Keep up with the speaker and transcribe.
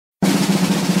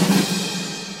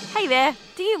there,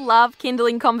 do you love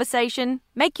Kindling Conversation?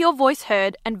 Make your voice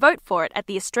heard and vote for it at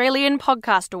the Australian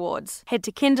Podcast Awards. Head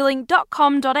to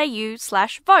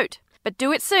kindling.com.au/vote. But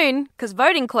do it soon, because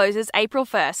voting closes April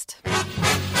 1st.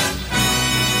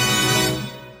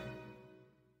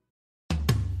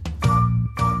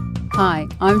 Hi,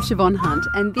 I'm Siobhan Hunt,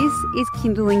 and this is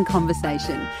Kindling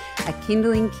Conversation, a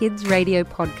Kindling Kids radio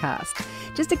podcast.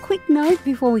 Just a quick note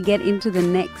before we get into the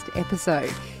next episode.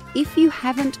 If you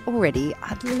haven't already,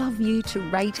 I'd love you to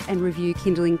rate and review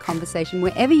Kindling Conversation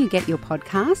wherever you get your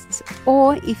podcasts,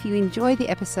 or if you enjoy the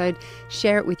episode,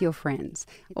 share it with your friends.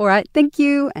 All right, thank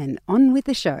you, and on with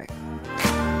the show.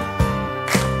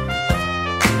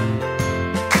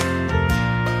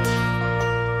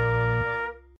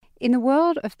 In the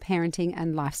world of parenting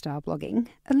and lifestyle blogging,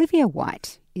 Olivia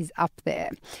White is up there.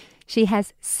 She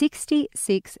has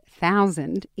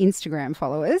 66,000 Instagram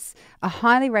followers, a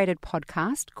highly rated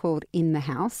podcast called In the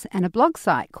House, and a blog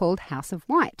site called House of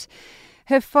White.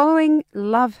 Her following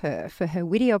love her for her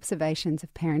witty observations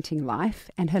of parenting life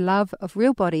and her love of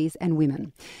real bodies and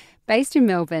women. Based in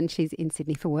Melbourne, she's in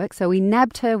Sydney for work, so we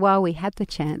nabbed her while we had the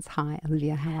chance. Hi,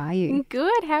 Olivia, how are you?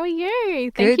 Good, how are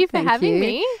you? Thank you for having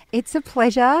me. It's a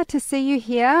pleasure to see you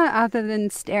here, other than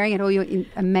staring at all your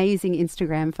amazing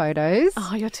Instagram photos.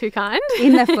 Oh, you're too kind.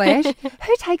 In the flesh.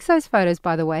 Who takes those photos,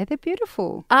 by the way? They're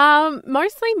beautiful.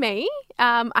 Mostly me.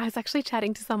 I was actually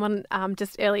chatting to someone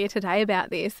just earlier today about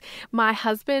this. My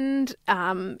husband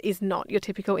is not your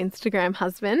typical Instagram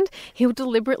husband. He'll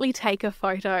deliberately take a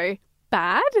photo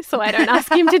bad, so I don't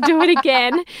ask him to do it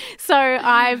again. So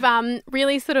I've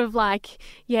really sort of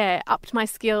upped my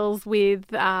skills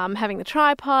with having the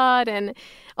tripod, and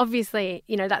obviously,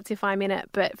 that's if I'm in it,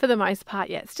 but for the most part,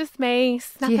 it's just me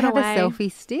snapping away. Do you have a selfie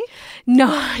stick? No,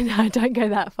 don't go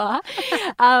that far.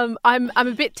 I'm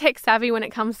a bit tech savvy when it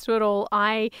comes to it all.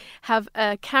 I have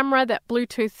a camera that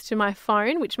Bluetooths to my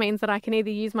phone, which means that I can either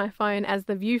use my phone as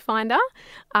the viewfinder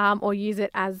or use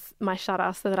it as my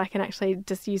shutter, so that I can actually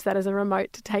just use that as a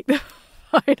remote to take the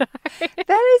photo.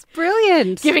 That is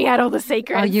brilliant. Giving out all the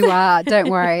secrets. Oh, you are. Don't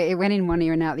worry. It went in one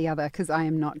ear and out the other, because I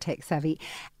am not tech savvy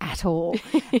at all.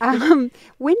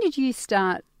 When did you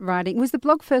start writing? Was the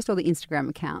blog first or the Instagram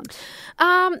account?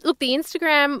 Look, the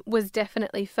Instagram was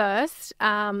definitely first.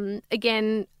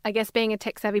 Again, I guess being a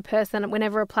tech savvy person,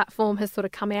 whenever a platform has sort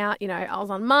of come out, I was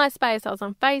on MySpace, I was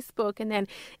on Facebook, and then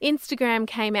Instagram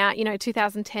came out,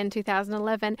 2010,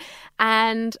 2011.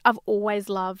 And I've always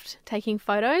loved taking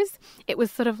photos. It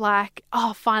was sort of like,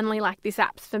 finally, this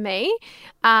app's for me.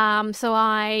 So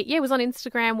I was on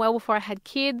Instagram well before I had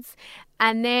kids,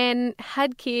 and then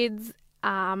had kids.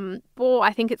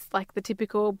 I think it's like the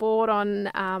typical bored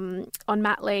on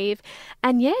mat leave,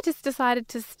 and just decided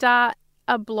to start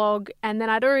a blog. And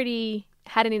then I'd already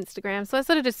had an Instagram, so I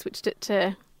sort of just switched it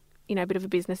to a bit of a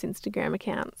business Instagram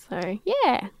account. So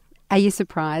Are you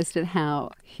surprised at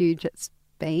how huge it's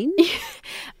been?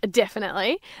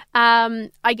 Definitely.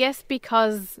 I guess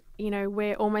because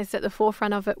we're almost at the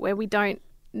forefront of it, where we don't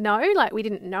know, we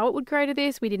didn't know it would grow to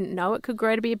this. We didn't know it could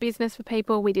grow to be a business for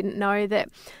people. We didn't know that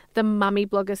the mummy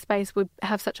blogger space would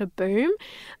have such a boom.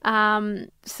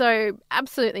 So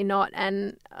absolutely not.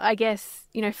 And I guess,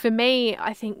 for me,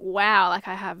 I think, wow, I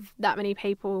have that many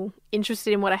people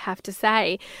interested in what I have to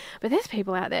say. But there's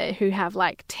people out there who have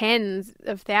tens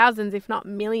of thousands, if not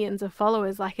millions of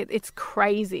followers. It's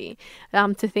crazy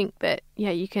to think that,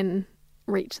 you can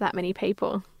reach that many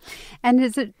people. And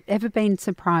has it ever been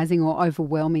surprising or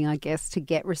overwhelming, I guess, to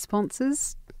get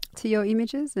responses to your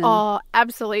images? Oh,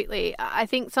 absolutely. I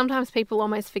think sometimes people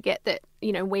almost forget that,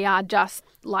 we are just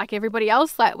like everybody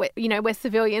else. We're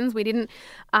civilians. We didn't,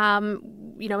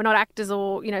 we're not actors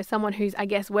or, someone who's, I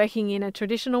guess, working in a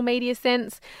traditional media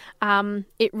sense.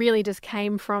 It really just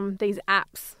came from these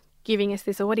apps giving us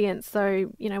this audience.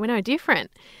 So, we're no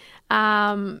different.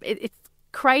 It's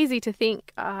crazy to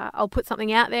think I'll put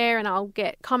something out there and I'll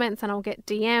get comments and I'll get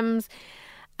DMs,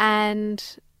 and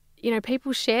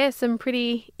people share some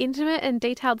pretty intimate and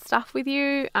detailed stuff with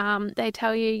you. They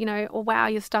tell you, oh wow,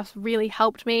 your stuff's really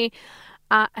helped me,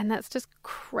 and that's just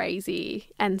crazy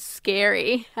and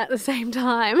scary at the same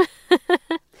time.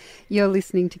 You're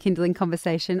listening to Kindling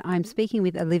Conversation. I'm speaking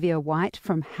with Olivia White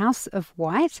from House of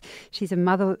White. She's a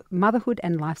motherhood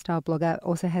and lifestyle blogger,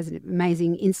 also has an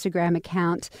amazing Instagram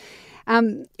account.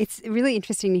 It's really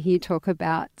interesting to hear you talk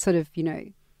about sort of,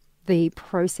 the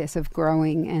process of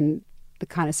growing and the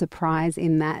kind of surprise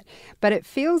in that. But it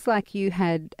feels like you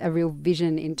had a real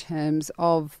vision in terms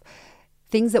of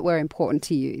things that were important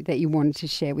to you that you wanted to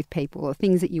share with people, or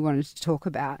things that you wanted to talk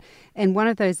about. And one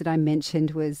of those that I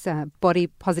mentioned was body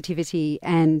positivity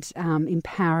and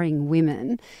empowering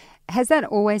women. Has that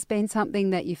always been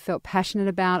something that you felt passionate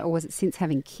about, or was it since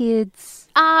having kids?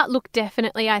 Look,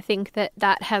 definitely. I think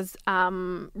that has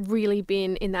really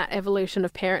been in that evolution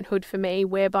of parenthood for me,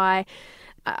 whereby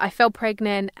I fell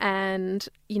pregnant and,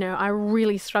 I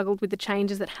really struggled with the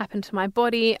changes that happened to my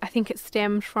body. I think it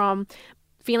stemmed from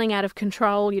feeling out of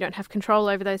control. You don't have control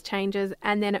over those changes.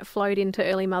 And then it flowed into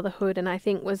early motherhood, and I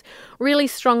think was really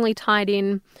strongly tied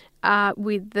in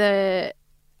with the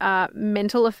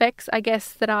mental effects, I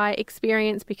guess, that I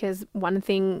experienced, because one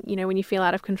thing, when you feel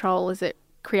out of control is it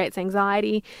creates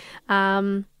anxiety.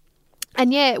 In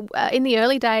the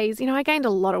early days, I gained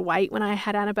a lot of weight when I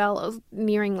had Annabelle. I was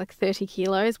nearing like 30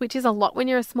 kilos, which is a lot when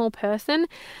you're a small person.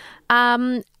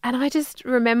 And I just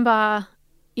remember,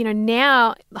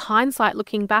 now hindsight,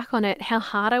 looking back on it, how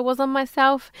hard I was on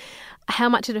myself, how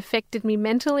much it affected me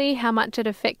mentally, how much it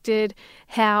affected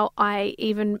how I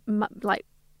even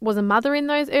was a mother in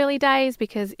those early days,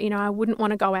 because, I wouldn't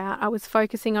want to go out. I was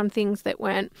focusing on things that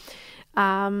weren't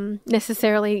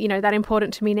necessarily, that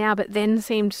important to me now, but then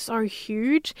seemed so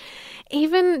huge.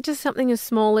 Even just something as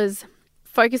small as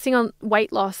focusing on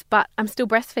weight loss, but I'm still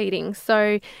breastfeeding.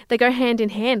 So they go hand in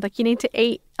hand. Like, you need to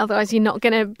eat, otherwise you're not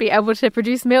going to be able to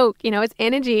produce milk. It's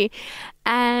energy.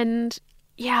 And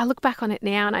I look back on it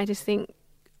now and I just think,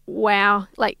 wow,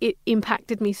 like it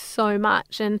impacted me so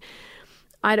much. And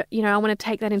I want to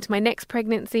take that into my next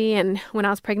pregnancy. And when I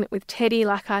was pregnant with Teddy,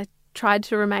 I tried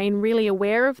to remain really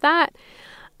aware of that.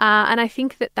 And I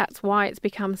think that's why it's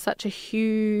become such a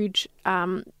huge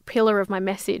pillar of my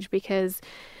message, because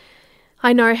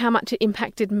I know how much it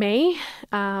impacted me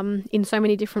in so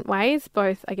many different ways,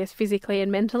 both, I guess, physically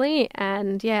and mentally.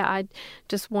 And I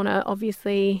just want to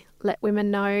obviously let women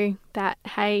know that,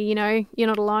 hey, you're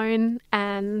not alone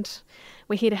and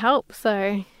we're here to help.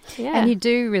 So, yeah. And you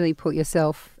do really put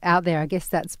yourself out there. I guess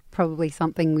that's probably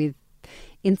something with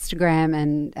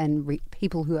Instagram and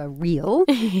people who are real.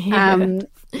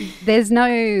 There's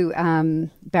no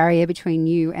barrier between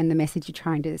you and the message you're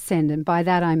trying to send. And by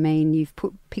that, I mean you've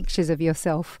put pictures of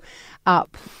yourself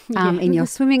up in your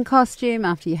swimming costume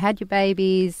after you had your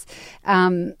babies.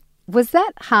 Was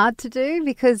that hard to do?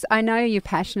 Because I know you're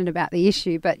passionate about the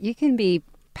issue, but you can be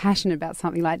passionate about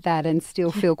something like that and still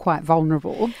feel quite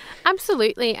vulnerable.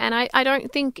 Absolutely. And I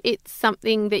don't think it's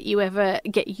something that you ever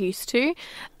get used to.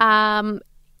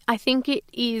 I think it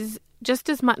is just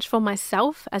as much for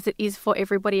myself as it is for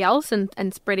everybody else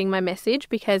and spreading my message,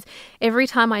 because every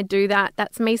time I do that,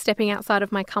 that's me stepping outside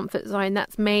of my comfort zone.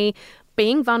 That's me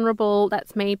being vulnerable.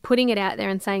 That's me putting it out there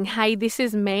and saying, hey, this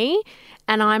is me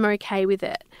and I'm okay with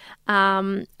it.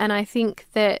 And I think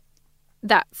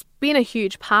that's been a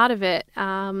huge part of it,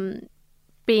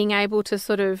 being able to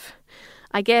sort of,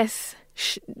 I guess,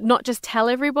 not just tell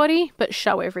everybody, but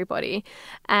show everybody.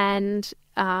 And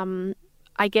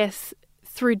I guess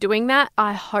through doing that,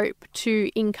 I hope to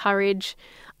encourage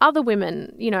other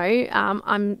women.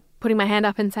 I'm putting my hand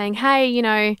up and saying,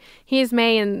 hey, here's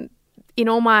me, and in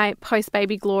all my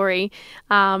post-baby glory,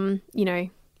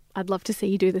 I'd love to see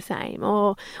you do the same,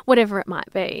 or whatever it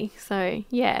might be. So,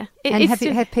 yeah. And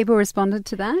have people responded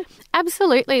to that?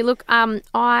 Absolutely. Look,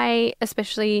 I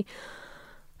especially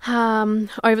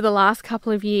over the last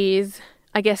couple of years,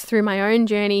 I guess through my own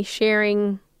journey,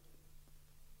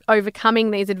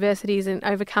 overcoming these adversities and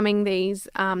overcoming these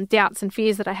doubts and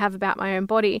fears that I have about my own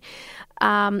body,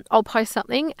 I'll post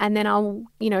something and then I'll,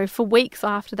 for weeks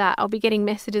after that, I'll be getting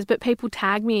messages, but people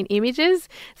tag me in images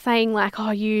saying like,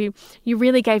 oh, you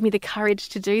really gave me the courage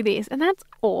to do this. And that's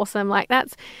awesome. Like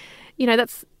that's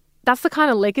the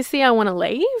kind of legacy I want to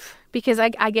leave, because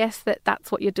I guess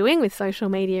that's what you're doing with social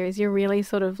media, is you're really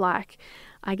sort of like,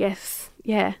 I guess,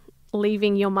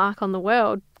 leaving your mark on the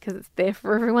world, because it's there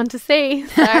for everyone to see.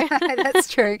 So. That's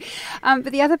true. But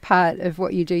the other part of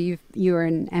what you do, you're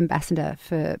an ambassador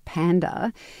for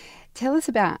Panda. Tell us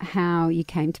about how you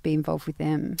came to be involved with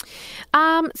them.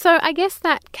 So I guess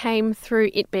that came through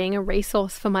it being a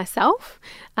resource for myself.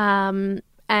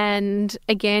 And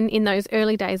again, in those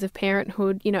early days of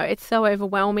parenthood, it's so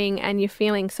overwhelming and you're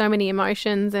feeling so many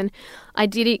emotions. And I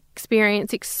did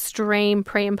experience extreme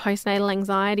pre- and postnatal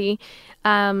anxiety.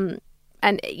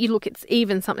 And it's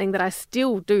even something that I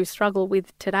still do struggle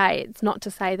with today. It's not to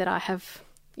say that I have,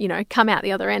 come out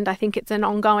the other end. I think it's an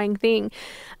ongoing thing.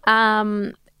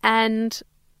 And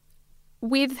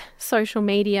with social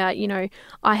media,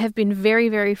 I have been very,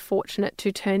 very fortunate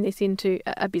to turn this into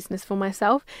a business for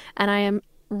myself. And I am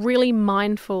really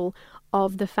mindful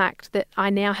of the fact that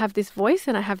I now have this voice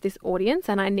and I have this audience,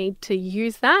 and I need to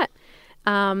use that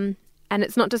And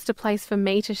it's not just a place for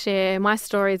me to share my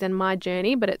stories and my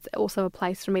journey, but it's also a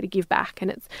place for me to give back.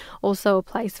 And it's also a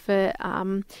place for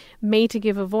me to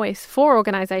give a voice for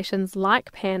organisations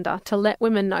like Panda to let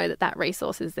women know that that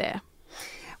resource is there.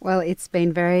 Well, it's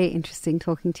been very interesting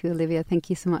talking to you, Olivia. Thank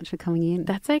you so much for coming in.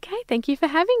 That's okay. Thank you for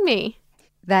having me.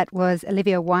 That was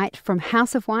Olivia White from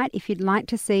House of White. If you'd like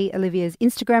to see Olivia's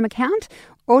Instagram account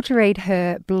or to read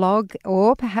her blog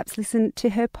or perhaps listen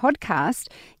to her podcast,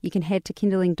 you can head to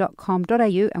kindling.com.au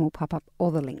and we'll pop up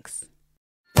all the links.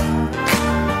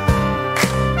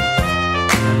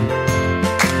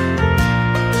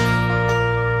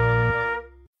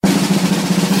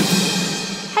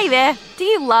 Hey there, do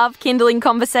you love Kindling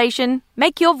Conversation?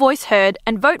 Make your voice heard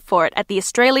and vote for it at the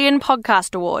Australian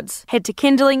Podcast Awards. Head to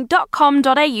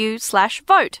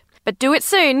kindling.com.au/vote. But do it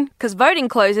soon, because voting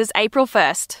closes April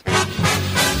 1st.